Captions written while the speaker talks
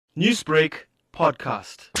Newsbreak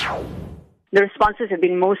podcast. The responses have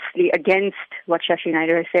been mostly against what Shashi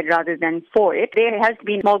Naidoo has said rather than for it. There has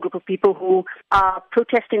been a small group of people who are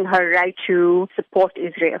protesting her right to support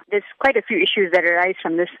Israel. There's quite a few issues that arise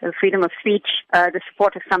from this. Freedom of speech, the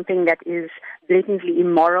support of something that is blatantly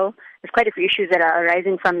immoral. There's quite a few issues that are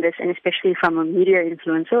arising from this, and especially from a media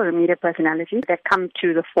influencer or a media personality that come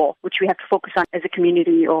to the fore, which we have to focus on as a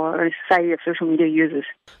community or a society of social media users.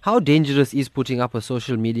 How dangerous is putting up a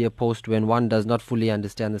social media post when one does not fully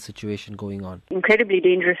understand the situation going on? Incredibly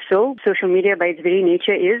dangerous. So social media by its very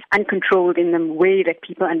nature is uncontrolled in the way that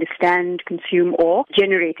people understand, consume or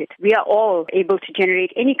generate it. We are all able to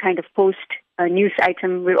generate any kind of post, a news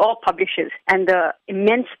item. We're all publishers, and the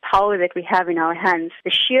immense power that we have in our hands,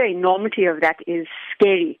 the sheer enormity of that is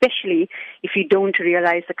scary, especially if you don't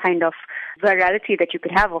realize the kind of virality that you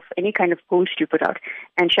could have of any kind of post you put out.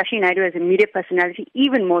 And Shashi Naidoo as a media personality,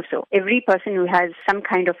 even more so. Every person who has some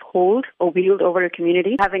kind of hold or wield over a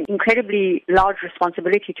community have an incredibly large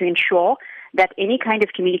responsibility to ensure that any kind of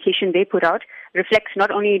communication they put out reflects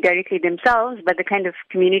not only directly themselves, but the kind of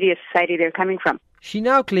community or society they're coming from. She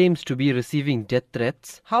now claims to be receiving death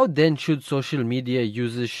threats. How then should social media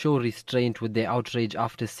users show restraint with their outrage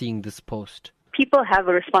after seeing this post? People have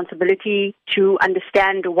a responsibility to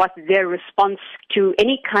understand what their response to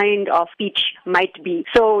any kind of speech might be.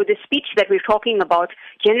 So the speech that we're talking about,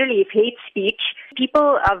 generally if hate speech, people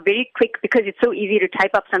are very quick because it's so easy to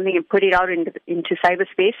type up something and put it out into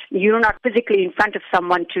cyberspace. You're not physically in front of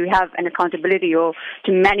someone to have an accountability or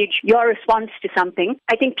to manage your response to something.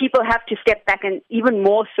 I think people have to step back, and even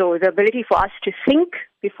more so, the ability for us to think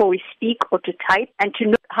before we speak or to type, and to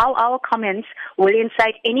know how our comments will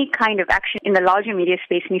incite any kind of action in the larger media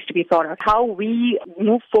space needs to be thought of. How we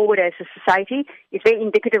move forward as a society is very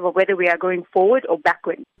indicative of whether we are going forward or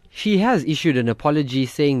backward. She has issued an apology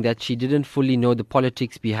saying that she didn't fully know the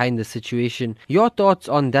politics behind the situation. Your thoughts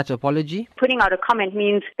on that apology? Putting out a comment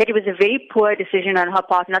means that it was a very poor decision on her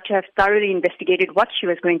part not to have thoroughly investigated what she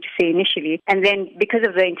was going to say initially, and then because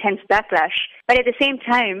of the intense backlash. But at the same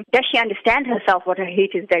time, does she understand herself what her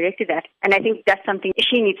hate is directed at? And I think that's something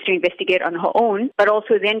she needs to investigate on her own, but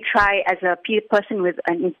also then try, as a person with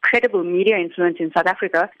an incredible media influence in South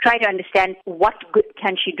Africa, try to understand what good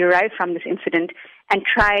can she derive from this incident and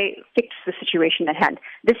try fix the situation at hand.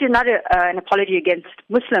 This is not an apology against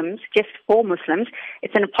Muslims, just for Muslims.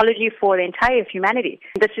 It's an apology for the entire humanity.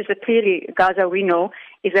 This is clearly, Gaza, we know,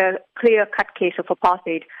 is a clear-cut case of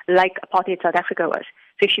apartheid, like apartheid South Africa was.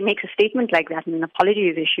 So if she makes a statement like that and an apology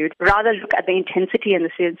is issued, rather look at the intensity and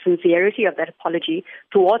the sincerity of that apology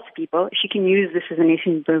towards people. She can use this as a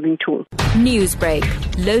nation-building tool. Newsbreak,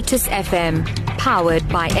 Lotus FM, powered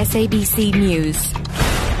by SABC News.